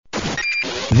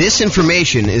This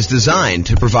information is designed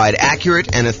to provide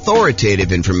accurate and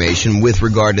authoritative information with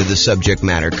regard to the subject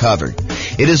matter covered.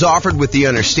 It is offered with the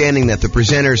understanding that the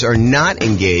presenters are not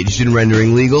engaged in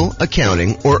rendering legal,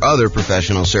 accounting, or other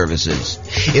professional services.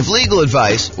 If legal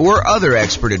advice or other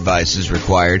expert advice is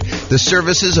required, the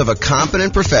services of a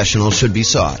competent professional should be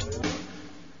sought.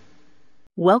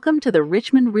 Welcome to the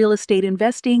Richmond Real Estate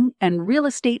Investing and Real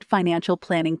Estate Financial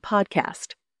Planning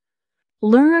Podcast.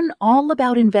 Learn all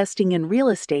about investing in real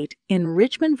estate in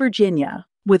Richmond, Virginia,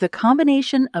 with a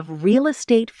combination of real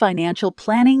estate financial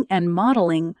planning and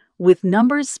modeling with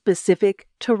numbers specific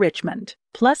to Richmond,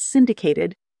 plus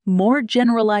syndicated, more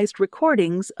generalized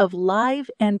recordings of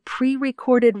live and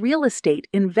pre-recorded real estate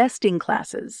investing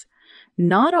classes,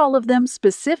 not all of them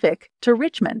specific to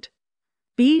Richmond.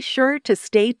 Be sure to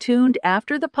stay tuned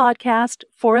after the podcast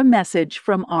for a message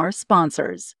from our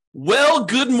sponsors. Well,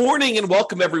 good morning and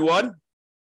welcome, everyone.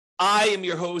 I am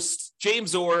your host,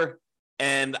 James Orr,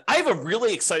 and I have a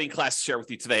really exciting class to share with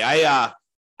you today.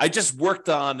 I just worked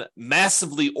on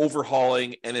massively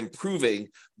overhauling and improving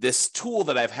this tool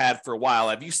that I've had for a while.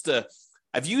 I've used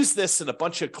this in a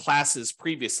bunch of classes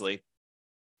previously.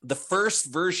 The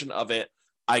first version of it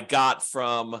I got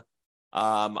from,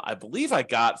 I believe I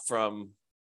got from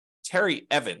Terry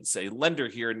Evans, a lender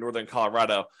here in Northern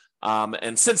Colorado.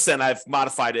 And since then, I've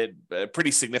modified it pretty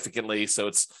significantly, so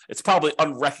it's probably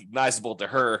unrecognizable to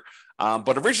her.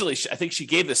 But originally, I think she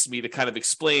gave this to me to kind of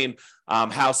explain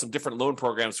how some different loan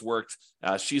programs worked.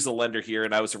 She's a lender here,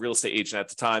 and I was a real estate agent at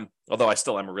the time, although I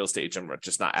still am a real estate agent, I'm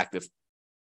just not active.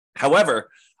 However,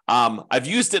 I've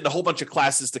used it in a whole bunch of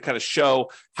classes to kind of show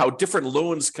how different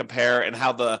loans compare and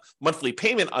how the monthly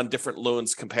payment on different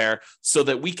loans compare so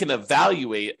that we can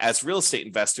evaluate as real estate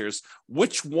investors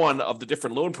which one of the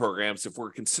different loan programs, if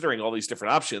we're considering all these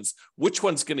different options, which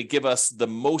one's going to give us the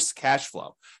most cash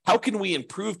flow. How can we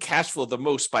improve cash flow the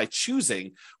most by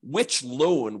choosing which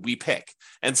loan we pick?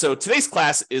 And so today's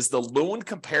class is the loan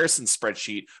comparison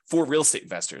spreadsheet for real estate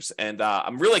investors. And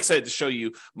I'm really excited to show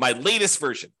you my latest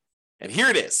version. And here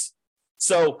it is.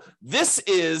 So this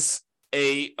is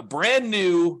a brand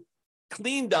new,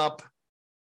 cleaned up,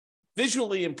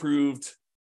 visually improved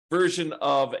version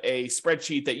of a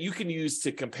spreadsheet that you can use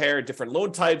to compare different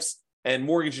loan types and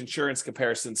mortgage insurance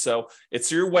comparisons. So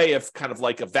it's your way of kind of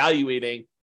like evaluating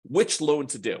which loan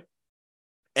to do.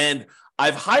 And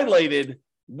I've highlighted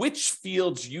which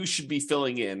fields you should be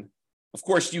filling in. Of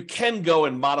course, you can go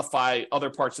and modify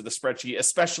other parts of the spreadsheet,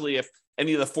 especially if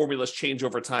any of the formulas change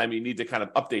over time. You need to kind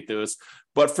of update those.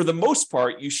 But for the most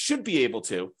part, you should be able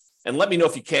to. And let me know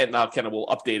if you can't. Now, kind of we'll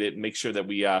update it and make sure that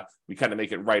we kind of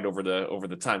make it right over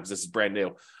the time because this is brand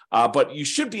new. But you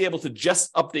should be able to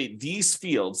just update these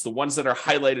fields, the ones that are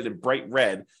highlighted in bright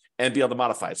red, and be able to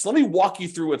modify it. So let me walk you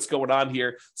through what's going on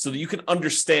here so that you can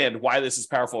understand why this is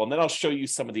powerful. And then I'll show you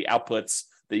some of the outputs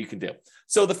that you can do.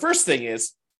 So the first thing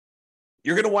is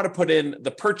you're going to want to put in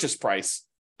the purchase price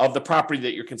of the property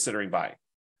that you're considering buying.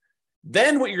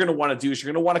 Then what you're going to want to do is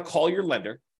you're going to want to call your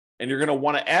lender and you're going to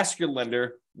want to ask your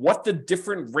lender what the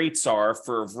different rates are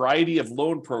for a variety of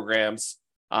loan programs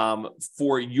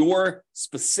for your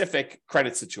specific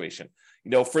credit situation.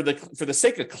 You know, for the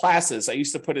sake of classes, I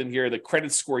used to put in here the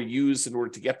credit score used in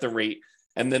order to get the rate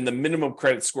and then the minimum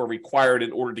credit score required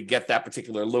in order to get that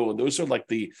particular loan. Those are like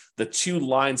the two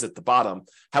lines at the bottom.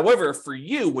 However, for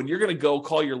you, when you're going to go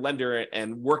call your lender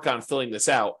and work on filling this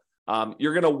out,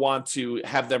 you're going to want to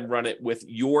have them run it with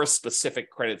your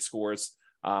specific credit scores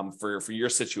for your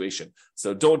situation.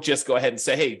 So don't just go ahead and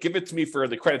say, hey, give it to me for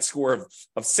the credit score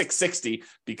of 660,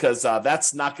 because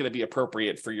that's not going to be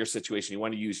appropriate for your situation. You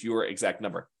want to use your exact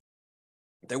number.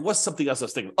 There was something else I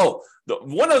was thinking. Oh,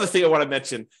 one other thing I want to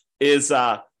mention is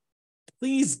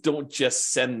please don't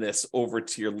just send this over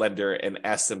to your lender and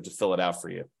ask them to fill it out for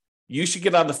you. You should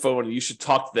get on the phone and you should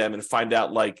talk to them and find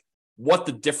out like what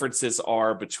the differences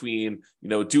are between, you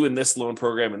know, doing this loan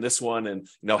program and this one and,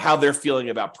 you know, how they're feeling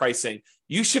about pricing.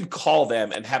 You should call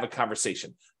them and have a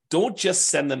conversation. Don't just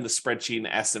send them the spreadsheet and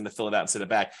ask them to fill it out and send it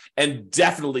back. And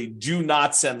definitely do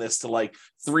not send this to like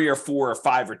 3 or 4 or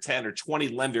 5 or 10 or 20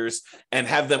 lenders and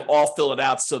have them all fill it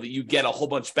out so that you get a whole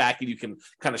bunch back and you can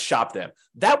kind of shop them.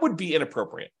 That would be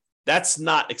inappropriate. That's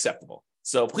not acceptable.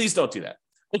 So please don't do that.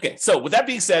 Okay, so with that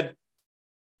being said,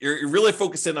 you're really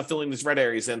focusing on filling these red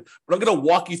areas in, but I'm going to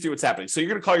walk you through what's happening. So you're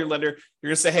going to call your lender. You're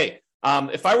going to say, hey,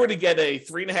 if I were to get a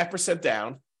 3.5%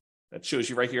 down, that shows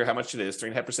you right here how much it is,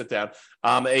 3.5% down,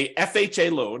 a FHA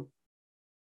loan,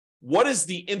 what is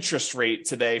the interest rate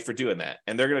today for doing that?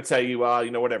 And they're going to tell you,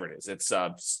 you know, whatever it is. It's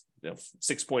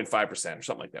 6.5% or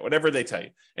something like that, whatever they tell you.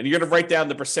 And you're going to write down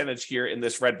the percentage here in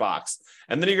this red box.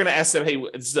 And then you're going to ask them, hey,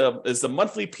 is the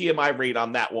monthly PMI rate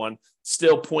on that one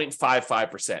still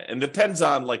 0.55%? And it depends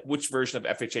on like which version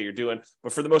of FHA you're doing.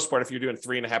 But for the most part, if you're doing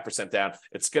 3.5% down,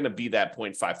 it's going to be that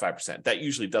 0.55%. That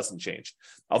usually doesn't change.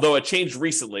 Although it changed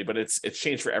recently, but it's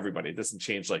changed for everybody. It doesn't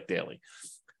change like daily.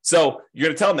 So you're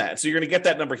going to tell them that. So you're going to get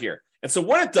that number here. And so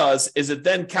what it does is it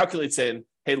then calculates in,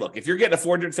 hey, look, if you're getting a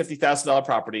 $450,000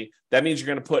 property, that means you're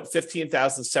going to put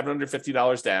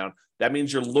 $15,750 down. That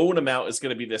means your loan amount is going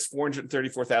to be this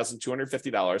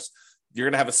 $434,250. You're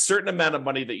going to have a certain amount of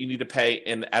money that you need to pay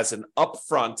in as an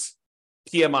upfront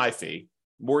PMI fee,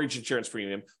 mortgage insurance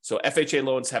premium. So FHA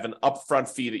loans have an upfront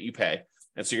fee that you pay.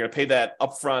 And so you're going to pay that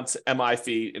upfront MI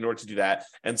fee in order to do that.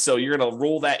 And so you're going to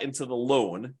roll that into the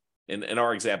loan in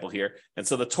our example here. And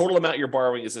so the total amount you're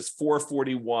borrowing is this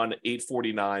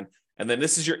 $441,849. And then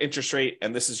this is your interest rate,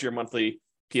 and this is your monthly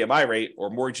PMI rate or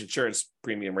mortgage insurance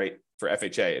premium rate for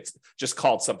FHA. It's just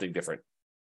called something different.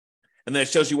 And then it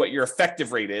shows you what your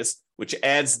effective rate is, which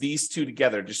adds these two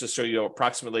together just to show you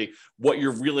approximately what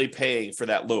you're really paying for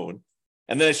that loan.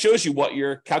 And then it shows you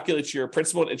calculates your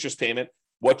principal and interest payment,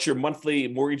 what your monthly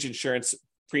mortgage insurance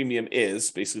premium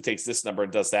is, basically takes this number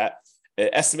and does that. It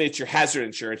estimates your hazard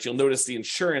insurance. You'll notice the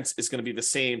insurance is going to be the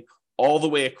same all the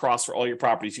way across for all your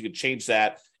properties. You can change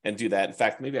that and do that. In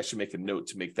fact, maybe I should make a note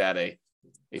to make that a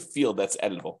field that's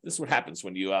editable. This is what happens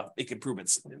when you make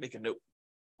improvements. Let me make a note.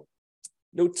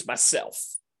 Note to myself.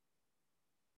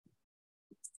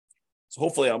 So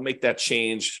hopefully I'll make that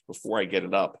change before I get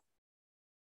it up.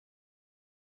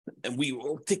 And we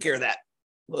will take care of that.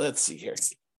 Let's see here.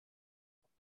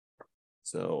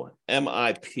 So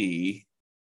MIP.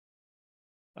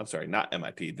 I'm sorry, not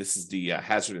MIP. This is the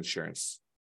hazard insurance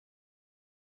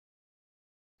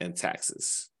and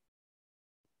taxes.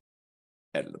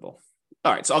 Editable.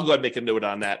 All right, so I'll go ahead and make a note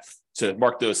on that to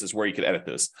mark those as where you can edit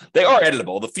those. They are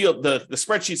editable. The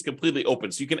spreadsheet is completely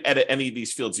open, so you can edit any of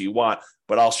these fields you want,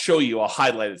 but I'll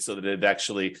highlight it so that it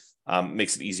actually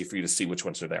makes it easy for you to see which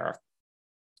ones there are.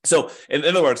 So in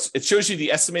other words, it shows you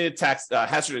the estimated tax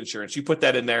hazard insurance. You put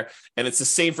that in there, and it's the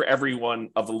same for every one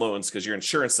of the loans because your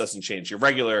insurance doesn't change. Your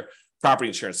regular property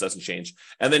insurance doesn't change.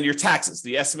 And then your taxes,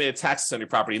 the estimated taxes on your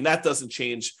property, and that doesn't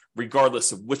change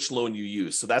regardless of which loan you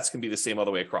use. So that's going to be the same all the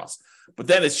way across. But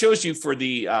then it shows you for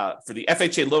the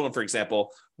FHA loan, for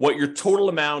example, what your total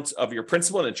amount of your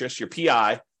principal and interest, your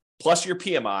PI, plus your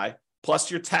PMI,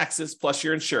 plus your taxes, plus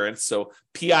your insurance. So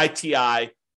PITI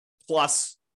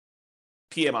plus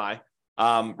PMI,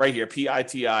 right here,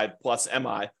 PITI plus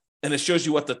MI, and it shows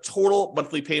you what the total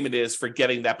monthly payment is for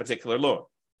getting that particular loan.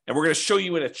 And we're going to show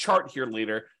you in a chart here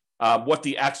later what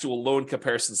the actual loan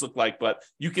comparisons look like, but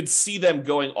you can see them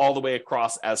going all the way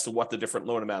across as to what the different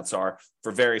loan amounts are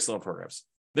for various loan programs.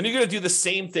 Then you're going to do the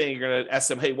same thing. You're going to ask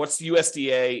them, hey, what's the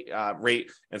USDA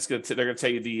rate? And they're going to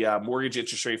tell you the mortgage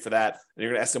interest rate for that. And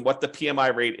you're going to ask them what the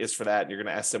PMI rate is for that. And you're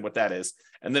going to ask them what that is.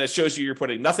 And then it shows you you're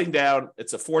putting nothing down.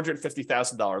 It's a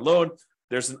 $450,000 loan.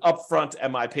 There's an upfront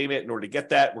MI payment in order to get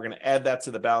that. We're going to add that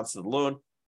to the balance of the loan.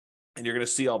 And you're going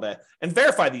to see all that and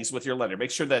verify these with your lender.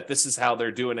 Make sure that this is how they're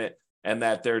doing it and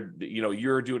that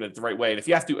you're doing it the right way. And if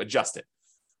you have to, adjust it.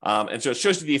 And so it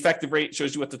shows you the effective rate,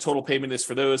 shows you what the total payment is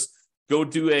for those. Go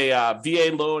do a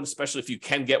VA loan, especially if you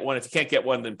can get one. If you can't get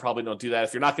one, then probably don't do that.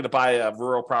 If you're not going to buy a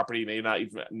rural property, you may not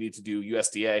even need to do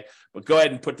USDA, but go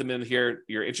ahead and put them in here,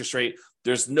 your interest rate.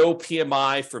 There's no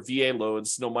PMI for VA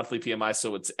loans, no monthly PMI,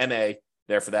 so it's NA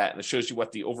there for that. And it shows you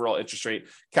what the overall interest rate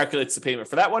calculates the payment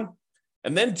for that one.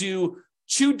 And then do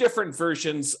two different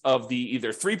versions of the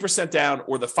either 3% down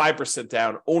or the 5%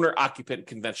 down owner-occupant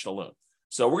conventional loan.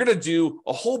 So we're going to do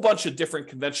a whole bunch of different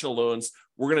conventional loans.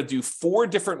 We're going to do 4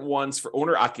 different ones for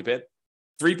owner-occupant,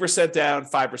 3% down,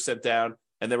 5% down,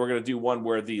 and then we're going to do one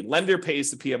where the lender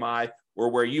pays the PMI or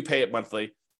where you pay it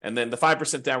monthly. And then the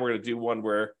 5% down, we're going to do one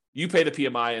where you pay the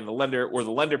PMI and the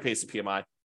lender pays the PMI.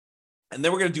 And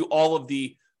then we're going to do all of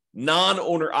the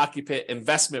non-owner-occupant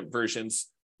investment versions,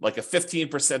 like a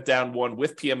 15% down one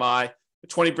with PMI,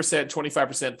 20%,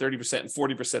 25%, 30%, and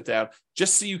 40% down,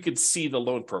 just so you can see the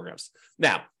loan programs.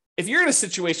 Now, if you're in a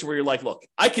situation where you're like, look,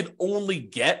 I can only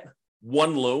get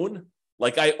one loan,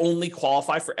 like I only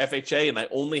qualify for FHA and I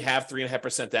only have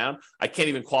 3.5% down, I can't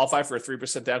even qualify for a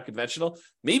 3% down conventional,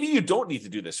 maybe you don't need to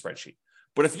do this spreadsheet.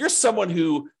 But if you're someone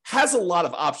who has a lot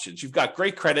of options, you've got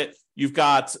great credit, you've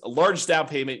got a large down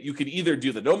payment, you could either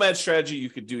do the nomad strategy, you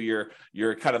could do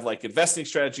your kind of like investing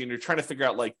strategy, and you're trying to figure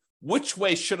out like, which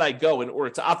way should I go in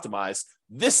order to optimize?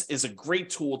 This is a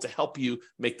great tool to help you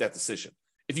make that decision.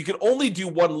 If you can only do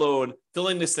one loan,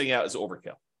 filling this thing out is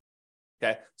overkill.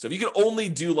 Okay. So if you can only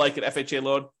do like an FHA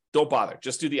loan, don't bother.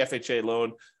 Just do the FHA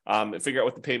loan and figure out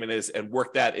what the payment is and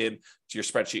work that into your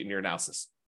spreadsheet and your analysis.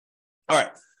 All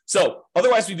right. So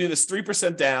otherwise, we do this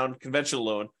 3% down conventional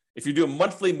loan. If you're doing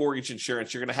monthly mortgage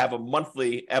insurance, you're going to have a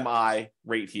monthly MI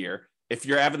rate here. If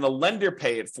you're having the lender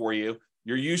pay it for you,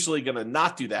 you're usually going to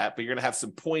not do that, but you're going to have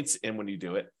some points in when you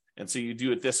do it. And so you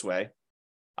do it this way.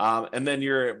 And then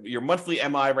your monthly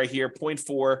MI right here,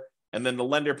 0.4, and then the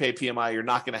lender pay PMI, you're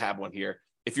not going to have one here.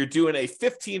 If you're doing a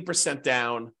 15%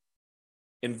 down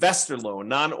investor loan,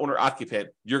 non-owner occupant,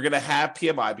 you're going to have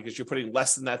PMI because you're putting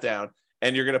less than that down,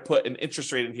 and you're going to put an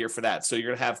interest rate in here for that. So you're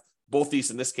going to have both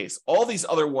these in this case. All these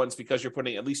other ones, because you're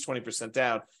putting at least 20%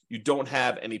 down, you don't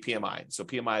have any PMI. So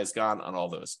PMI is gone on all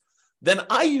those. Then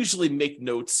I usually make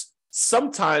notes.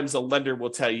 Sometimes a lender will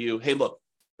tell you, hey, look,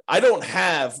 I don't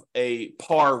have a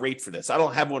par rate for this. I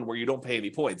don't have one where you don't pay any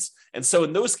points. And so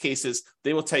in those cases,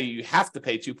 they will tell you have to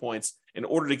pay 2 points in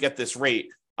order to get this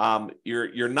rate.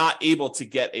 You're not able to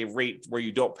get a rate where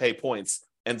you don't pay points.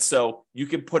 And so you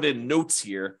can put in notes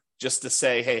here just to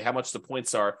say, hey, how much the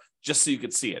points are, just so you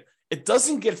can see it. It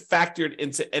doesn't get factored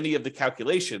into any of the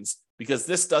calculations because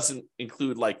this doesn't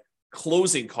include like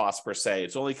closing costs per se.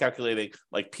 It's only calculating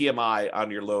like PMI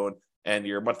on your loan and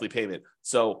your monthly payment.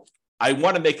 So I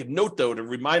want to make a note, though, to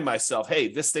remind myself, hey,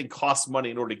 this thing costs money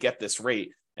in order to get this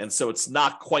rate. And so it's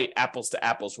not quite apples to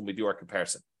apples when we do our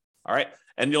comparison. All right.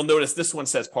 And you'll notice this one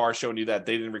says par, showing you that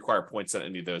they didn't require points on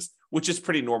any of those, which is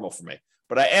pretty normal for me.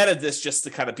 But I added this just to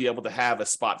kind of be able to have a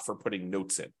spot for putting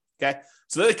notes in. Okay.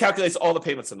 So then it calculates all the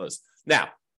payments on those. Now,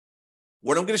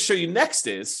 what I'm going to show you next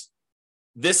is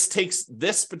this takes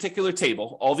this particular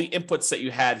table, all the inputs that you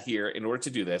had here in order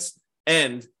to do this,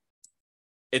 and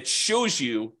it shows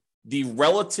you the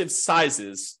relative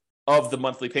sizes of the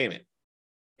monthly payment.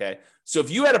 Okay. So if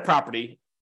you had a property,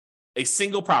 a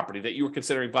single property that you were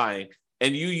considering buying,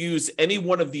 and you use any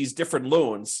one of these different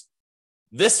loans,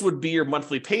 this would be your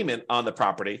monthly payment on the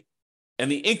property, and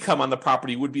the income on the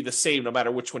property would be the same no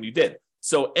matter which one you did.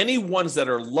 So any ones that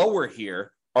are lower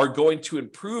here are going to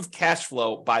improve cash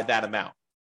flow by that amount.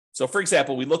 So for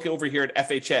example, we look over here at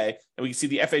FHA, and we can see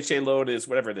the FHA loan is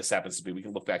whatever this happens to be. We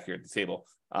can look back here at the table,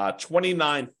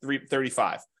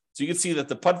 $29,335. So you can see that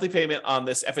the monthly payment on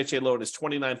this FHA loan is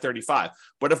 $29,335.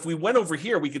 But if we went over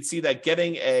here, we could see that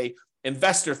getting a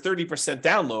investor 30%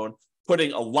 down loan,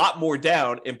 putting a lot more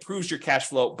down, improves your cash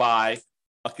flow by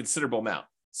a considerable amount.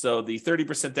 So the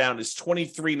 30% down is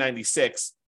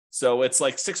 $23.96. So it's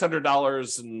like $600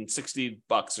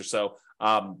 or so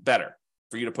better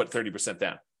for you to put 30%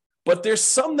 down. But there's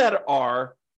some that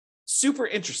are super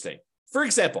interesting. For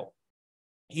example,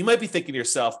 you might be thinking to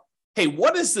yourself, hey,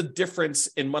 what is the difference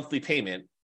in monthly payment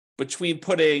between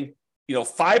putting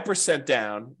 5%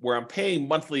 down where I'm paying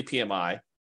monthly PMI,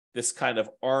 this kind of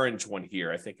orange one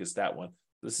here, I think is that one.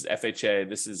 This is FHA,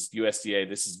 this is USDA,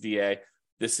 this is VA,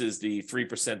 this is the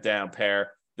 3% down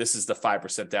pair, this is the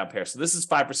 5% down pair. So this is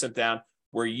 5% down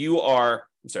where you are,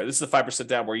 this is the 5%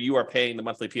 down where you are paying the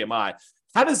monthly PMI.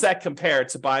 How does that compare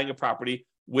to buying a property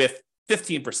with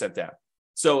 15% down?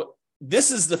 So this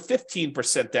is the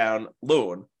 15% down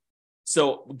loan.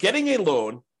 So getting a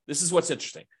loan, this is what's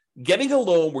interesting. Getting a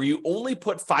loan where you only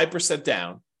put 5%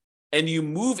 down and you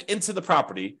move into the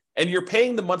property and you're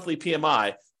paying the monthly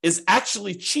PMI is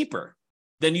actually cheaper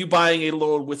than you buying a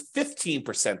loan with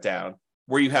 15% down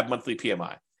where you have monthly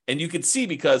PMI. And you can see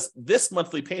because this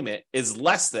monthly payment is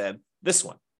less than this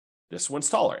one. This one's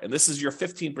taller, and this is your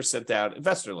 15% down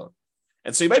investor loan.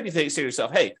 And so you might be saying to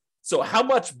yourself, hey, so how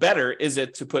much better is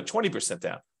it to put 20%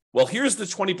 down? Well, here's the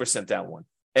 20% down one.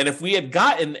 And if we had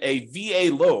gotten a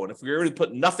VA loan, if we already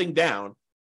put nothing down,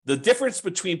 the difference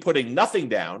between putting nothing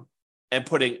down and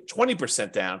putting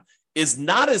 20% down is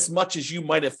not as much as you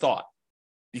might have thought,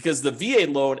 because the VA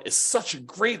loan is such a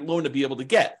great loan to be able to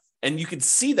get. And you can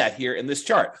see that here in this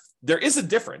chart. There is a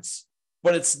difference,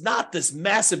 but it's not this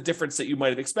massive difference that you might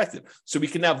have expected. So we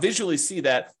can now visually see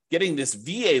that getting this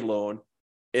VA loan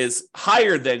is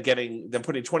higher than putting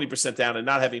 20% down and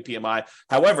not having PMI.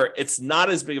 However, it's not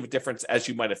as big of a difference as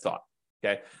you might have thought.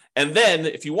 Okay. And then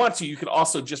if you want to, you can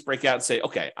also just break out and say,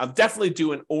 okay, I'm definitely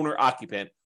doing owner occupant.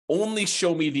 Only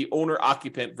show me the owner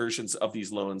occupant versions of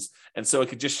these loans. And so it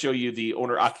could just show you the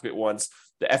owner occupant ones,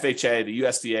 the FHA, the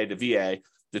USDA, the VA,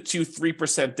 the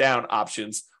 3% down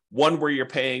options, one where you're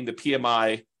paying the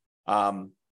PMI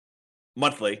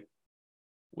monthly,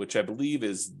 which I believe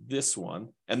is this one.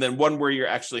 And then one where you're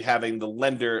actually having the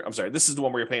lender, this is the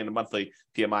one where you're paying the monthly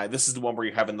PMI. This is the one where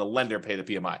you're having the lender pay the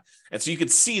PMI. And so you can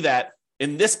see that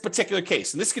in this particular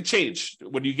case, and this could change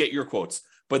when you get your quotes,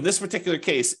 but in this particular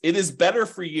case, it is better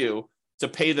for you to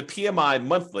pay the PMI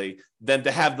monthly than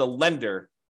to have the lender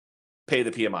pay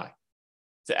the PMI.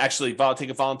 to actually take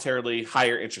a voluntarily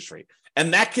higher interest rate.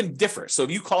 And that can differ. So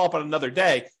if you call up on another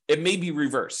day, it may be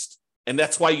reversed. And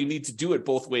that's why you need to do it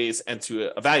both ways and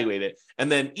to evaluate it.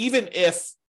 And then even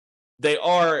if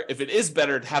it is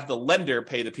better to have the lender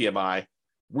pay the PMI,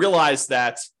 realize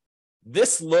that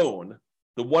this loan,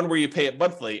 the one where you pay it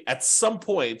monthly, at some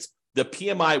point, the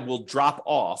PMI will drop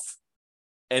off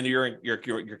and your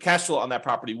cash flow on that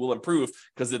property will improve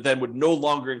because it then would no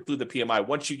longer include the PMI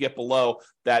once you get below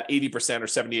that 80% or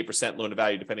 78% loan to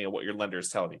value, depending on what your lender is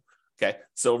telling you. Okay,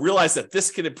 so realize that this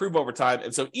can improve over time.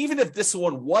 And so even if this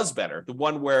one was better, the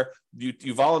one where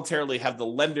you voluntarily have the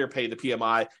lender pay the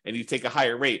PMI and you take a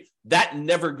higher rate, that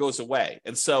never goes away.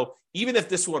 And so even if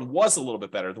this one was a little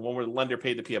bit better, the one where the lender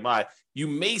paid the PMI, you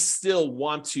may still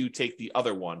want to take the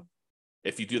other one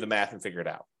if you do the math and figure it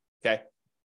out. Okay.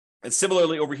 And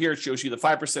similarly over here, it shows you the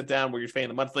 5% down where you're paying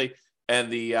the monthly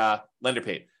and the lender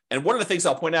paid. And one of the things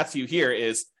I'll point out to you here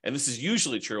is, and this is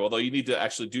usually true, although you need to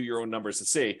actually do your own numbers to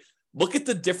see, look at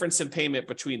the difference in payment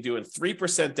between doing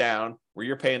 3% down, where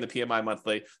you're paying the PMI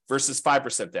monthly, versus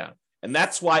 5% down. And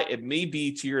that's why it may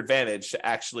be to your advantage to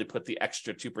actually put the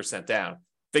extra 2% down.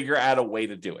 Figure out a way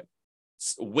to do it.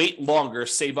 Wait longer,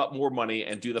 save up more money,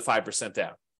 and do the 5%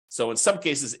 down. So in some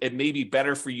cases, it may be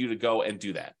better for you to go and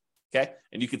do that. Okay?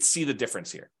 And you can see the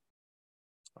difference here.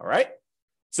 All right?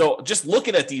 So just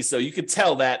looking at these, though, you can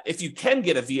tell that if you can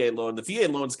get a VA loan, the VA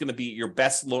loan is going to be your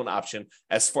best loan option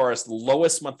as far as the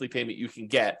lowest monthly payment you can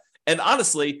get. And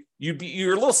honestly, you're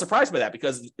a little surprised by that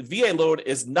because the VA loan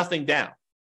is nothing down.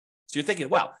 So you're thinking,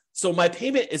 wow, so my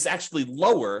payment is actually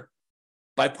lower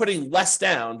by putting less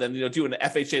down than doing an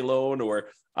FHA loan or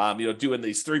doing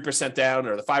these 3% down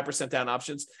or the 5% down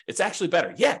options. It's actually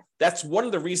better. Yeah, that's one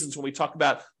of the reasons when we talk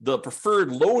about the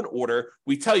preferred loan order,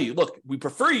 we tell you, look, we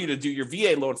prefer you to do your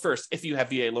VA loan first if you have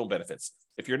VA loan benefits.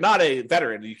 If you're not a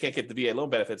veteran and you can't get the VA loan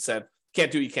benefits, then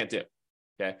can't do what you can't do.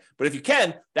 Okay, but if you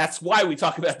can, that's why we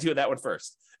talk about doing that one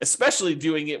first, especially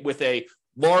doing it with a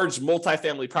large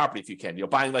multifamily property if you can,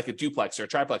 buying like a duplex or a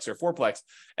triplex or a fourplex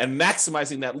and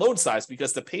maximizing that loan size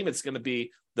because the payment's going to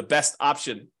be the best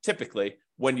option typically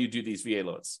when you do these VA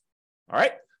loans. All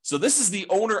right. So this is the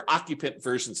owner occupant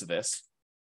versions of this.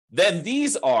 Then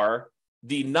these are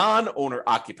the non-owner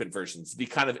occupant versions, the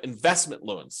kind of investment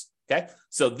loans. Okay.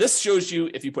 So this shows you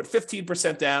if you put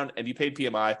 15% down and you paid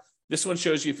PMI. This one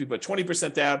shows you if you put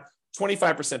 20% down,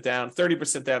 25% down,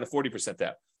 30% down, and 40%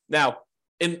 down. Now,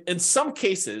 in some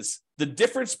cases, the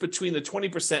difference between the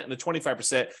 20% and the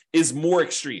 25% is more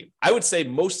extreme. I would say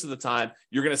most of the time,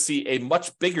 you're going to see a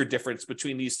much bigger difference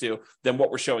between these two than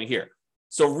what we're showing here.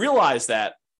 So realize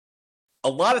that a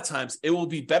lot of times it will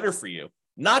be better for you,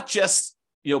 not just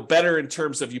better in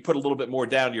terms of you put a little bit more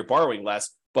down, you're borrowing less,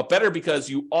 but better because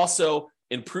you also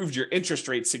improved your interest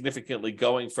rate significantly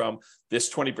going from this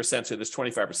 20% to this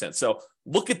 25%. So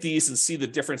look at these and see the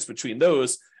difference between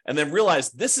those. And then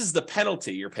realize this is the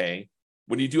penalty you're paying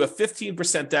when you do a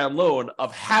 15% down loan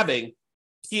of having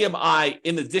PMI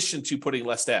in addition to putting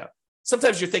less down.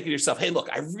 Sometimes you're thinking to yourself, hey, look,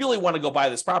 I really want to go buy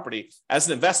this property as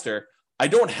an investor. I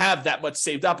don't have that much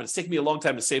saved up. It's taking me a long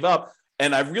time to save up.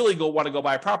 And I really want to go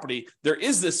buy a property. There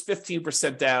is this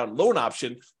 15% down loan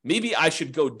option. Maybe I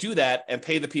should go do that and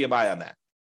pay the PMI on that.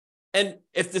 And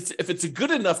if it's a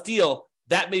good enough deal,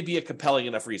 that may be a compelling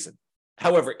enough reason.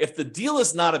 However, if the deal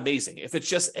is not amazing, if it's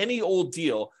just any old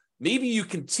deal, maybe you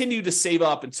continue to save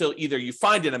up until either you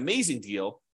find an amazing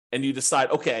deal and you decide,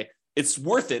 okay, it's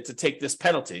worth it to take this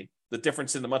penalty, the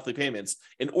difference in the monthly payments,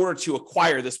 in order to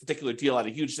acquire this particular deal at a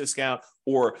huge discount,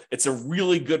 or it's a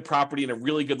really good property in a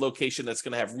really good location that's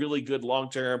going to have really good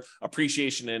long-term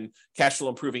appreciation and cash flow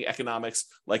improving economics.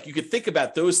 Like you could think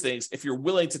about those things if you're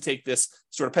willing to take this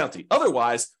sort of penalty.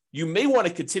 Otherwise, you may want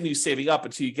to continue saving up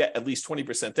until you get at least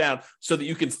 20% down so that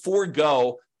you can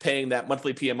forego paying that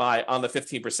monthly PMI on the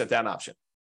 15% down option.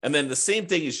 And then the same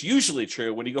thing is usually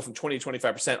true when you go from 20 to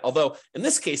 25%, although in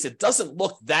this case, it doesn't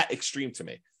look that extreme to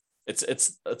me. It's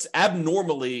an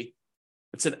abnormally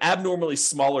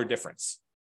smaller difference.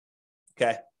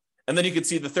 Okay. And then you can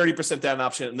see the 30% down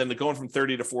option, and then the going from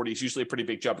 30 to 40 is usually a pretty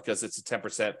big jump because it's a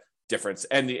 10% difference,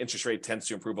 and the interest rate tends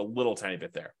to improve a little tiny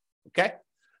bit there. Okay.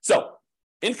 So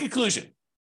in conclusion,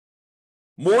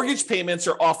 mortgage payments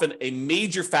are often a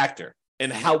major factor in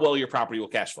how well your property will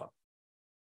cash flow.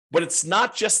 But it's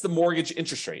not just the mortgage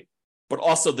interest rate, but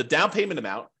also the down payment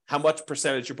amount, how much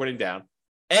percentage you're putting down,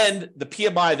 and the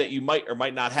PMI that you might or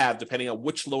might not have, depending on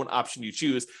which loan option you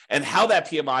choose, and how that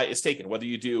PMI is taken, whether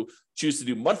you choose to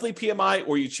do monthly PMI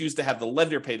or you choose to have the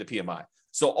lender pay the PMI.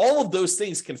 So all of those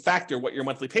things can factor what your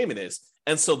monthly payment is.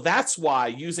 And so that's why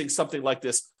using something like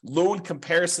this loan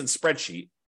comparison spreadsheet,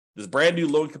 this brand new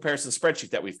loan comparison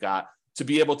spreadsheet that we've got, to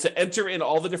be able to enter in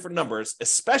all the different numbers,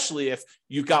 especially if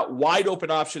you've got wide open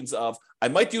options of, I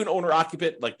might do an owner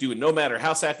occupant, like do a nomad or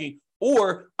house hacking,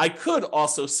 or I could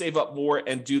also save up more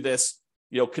and do this,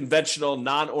 conventional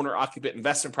non-owner occupant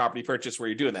investment property purchase where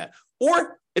you're doing that.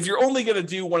 Or if you're only going to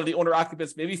do one of the owner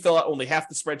occupants, maybe fill out only half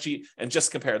the spreadsheet and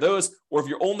just compare those. Or if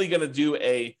you're only going to do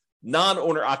a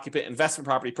non-owner occupant investment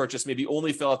property purchase, maybe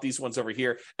only fill out these ones over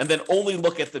here, and then only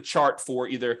look at the chart for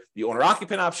either the owner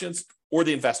occupant options or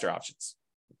the investor options.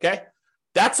 Okay.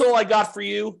 That's all I got for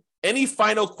you. Any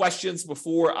final questions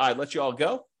before I let you all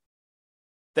go?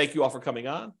 Thank you all for coming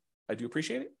on. I do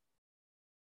appreciate it.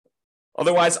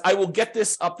 Otherwise, I will get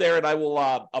this up there and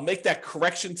I'll make that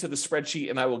correction to the spreadsheet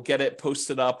and I will get it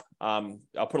posted up. I'll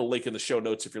put a link in the show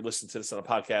notes if you're listening to this on a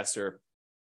podcast, or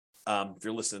if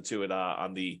you're listening to it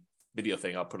on the video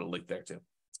thing, I'll put a link there too.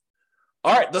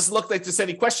 All right. Doesn't look like there's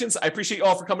any questions. I appreciate you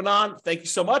all for coming on. Thank you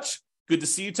so much. Good to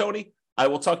see you, Tony. I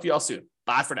will talk to you all soon.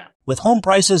 Bye for now. With home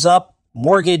prices up,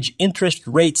 mortgage interest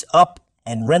rates up,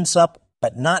 and rents up,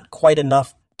 but not quite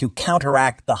enough to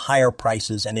counteract the higher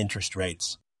prices and interest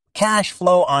rates, cash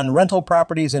flow on rental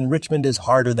properties in Richmond is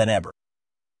harder than ever.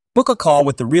 Book a call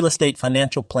with the Real Estate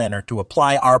Financial Planner to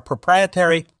apply our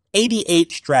proprietary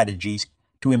 88 strategies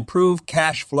to improve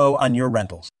cash flow on your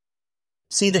rentals.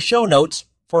 See the show notes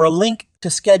for a link to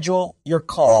schedule your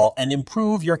call and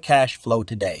improve your cash flow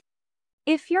today.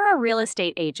 If you're a real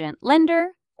estate agent,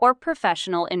 lender, or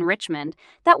professional in Richmond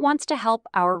that wants to help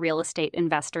our real estate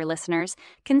investor listeners,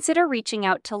 consider reaching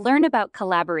out to learn about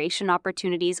collaboration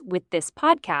opportunities with this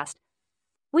podcast.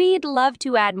 We'd love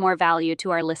to add more value to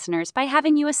our listeners by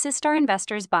having you assist our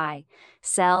investors buy,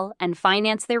 sell, and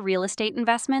finance their real estate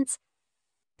investments.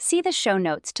 See the show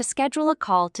notes to schedule a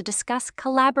call to discuss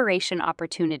collaboration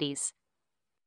opportunities.